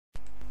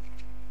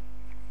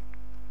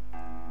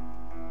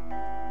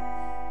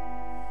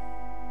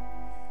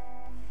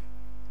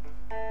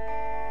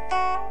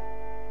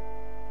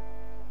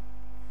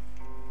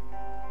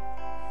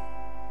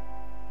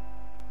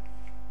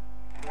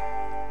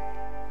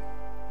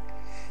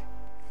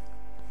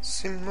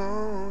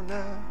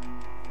Simona,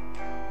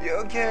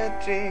 you're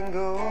getting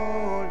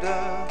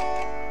older.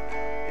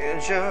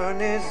 Your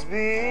journey's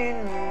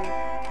been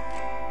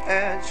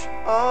etched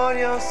on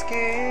your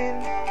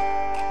skin.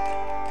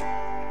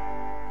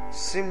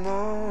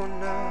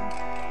 Simona,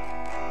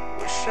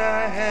 wish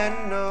I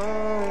had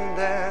known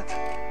that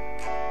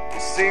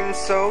you seem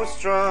so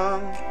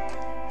strong,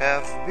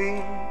 have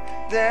been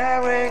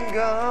there and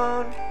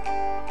gone.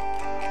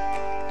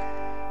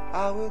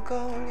 I will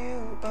call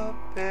you up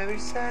every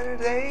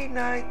Saturday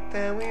night,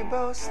 then we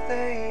both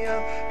stay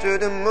up to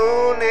the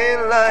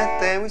morning light,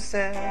 then we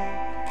say,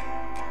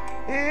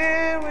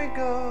 here we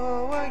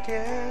go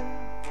again.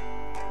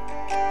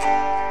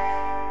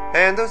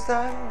 And as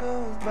time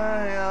goes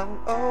by, I will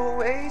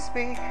always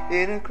be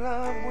in a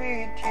club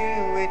with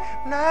you in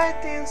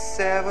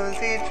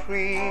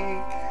 1973,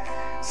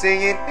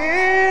 singing,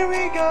 here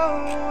we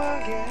go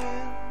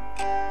again.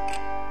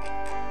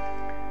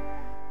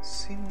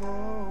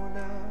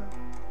 Simona,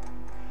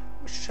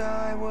 wish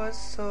I was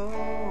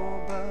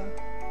sober,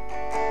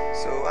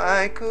 so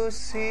I could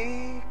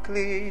see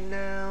clear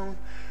now.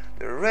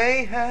 The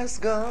rain has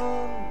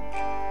gone.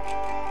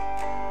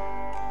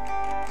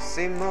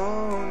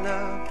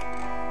 Simona,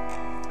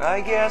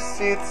 I guess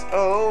it's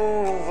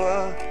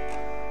over.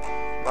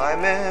 My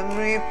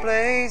memory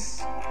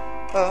plays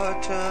a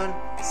turn,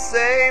 the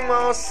same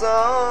old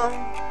song.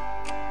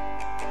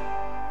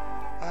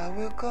 I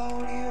will call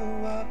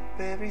you up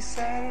every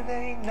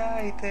Saturday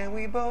night, and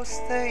we both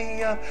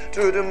stay up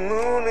to the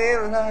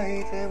morning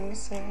light, and we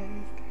say,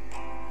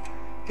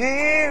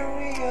 here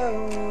we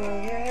go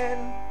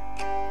again.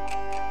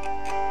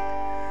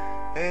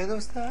 And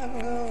as time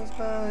goes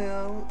by,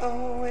 I will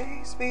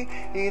always be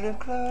in a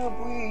club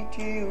with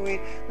you in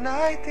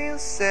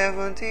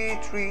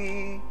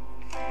 1973,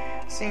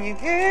 singing,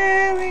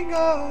 here we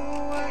go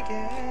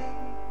again.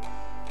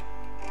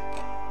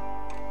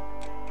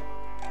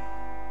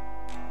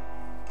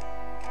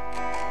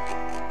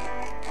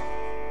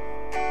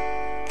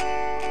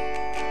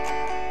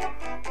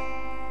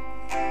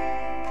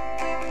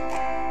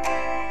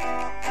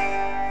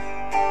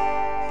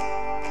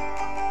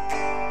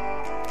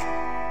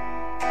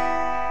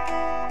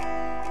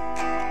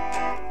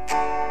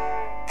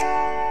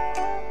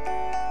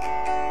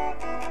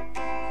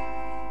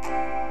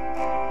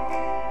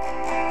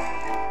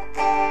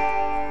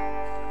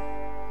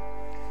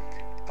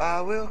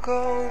 I will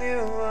call you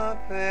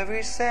up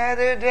every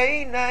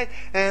Saturday night,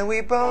 and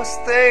we both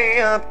stay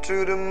up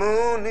to the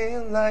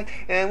morning light,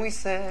 and we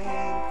sing,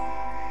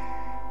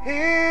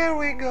 here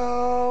we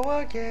go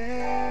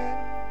again.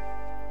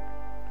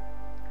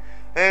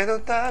 And the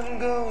time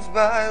goes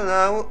by,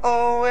 I will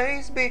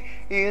always be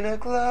in a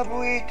club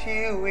with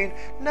you in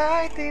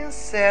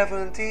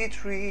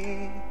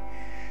 1973,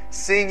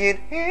 singing,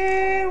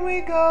 here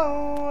we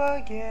go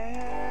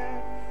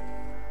again.